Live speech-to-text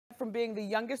from being the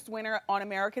youngest winner on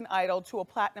American Idol to a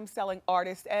platinum-selling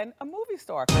artist and a movie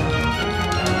star.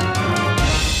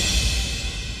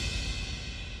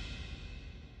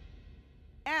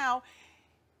 Now,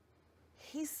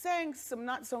 he's saying some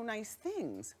not so nice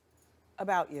things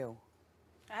about you.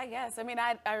 I guess. I mean,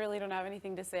 I really don't have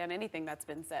anything to say on anything that's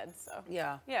been said, so.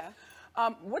 Yeah. Yeah.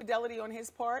 What fidelity on his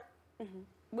part?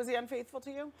 Was he unfaithful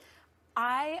to you?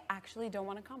 I actually don't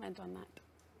want to comment on that.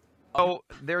 Oh,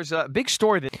 there's a big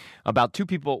story about two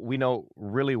people we know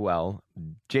really well,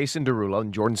 Jason Derulo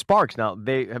and Jordin Sparks. Now,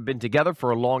 they have been together for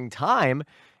a long time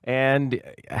and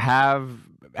have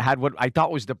had what I thought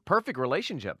was the perfect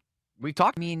relationship. We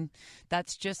talked. I mean,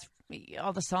 that's just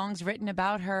all the songs written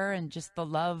about her and just the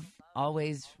love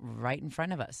always right in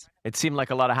front of us. It seemed like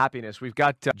a lot of happiness. We've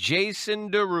got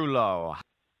Jason Derulo.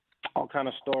 All kind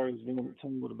of stories being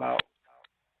told about,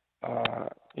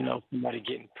 you know, somebody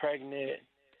getting pregnant,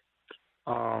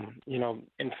 you know,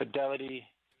 infidelity.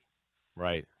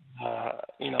 Right.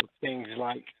 You know, things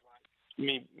like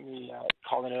me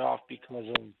calling it off because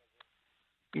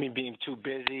of me being too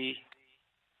busy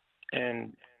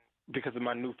and because of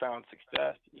my newfound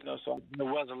success, you know, so there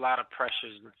was a lot of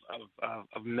pressures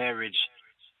of marriage.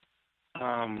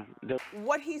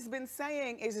 What he's been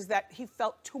saying is that he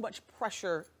felt too much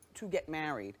pressure to get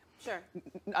married. Sure.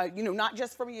 You know, not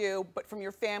just from you, but from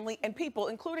your family and people,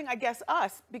 including, I guess,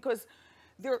 us, because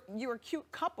you're a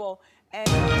cute couple. And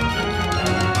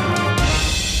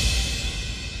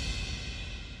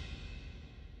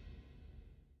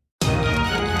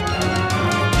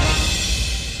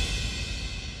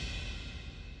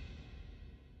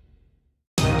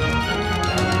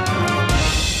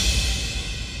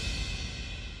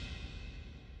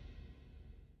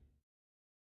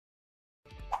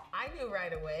I knew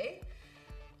right away.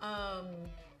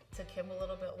 Took him a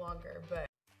little bit longer, but.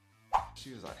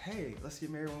 She was like, hey, let's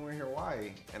get married when we're in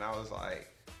Hawaii. And I was like,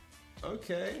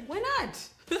 okay. Why not?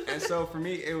 And so for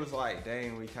me, it was like,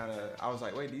 dang, I was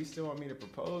like, wait, do you still want me to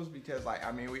propose? Because like,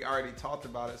 I mean, we already talked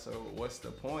about it, so what's the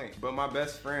point? But my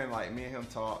best friend, like me and him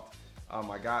talked,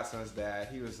 my godson's dad,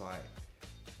 he was like,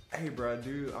 hey bro,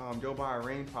 dude, go buy a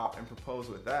ring pop and propose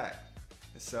with that.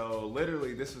 So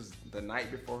literally this was the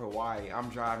night before Hawaii. I'm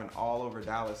driving all over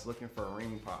Dallas looking for a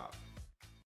ring pop.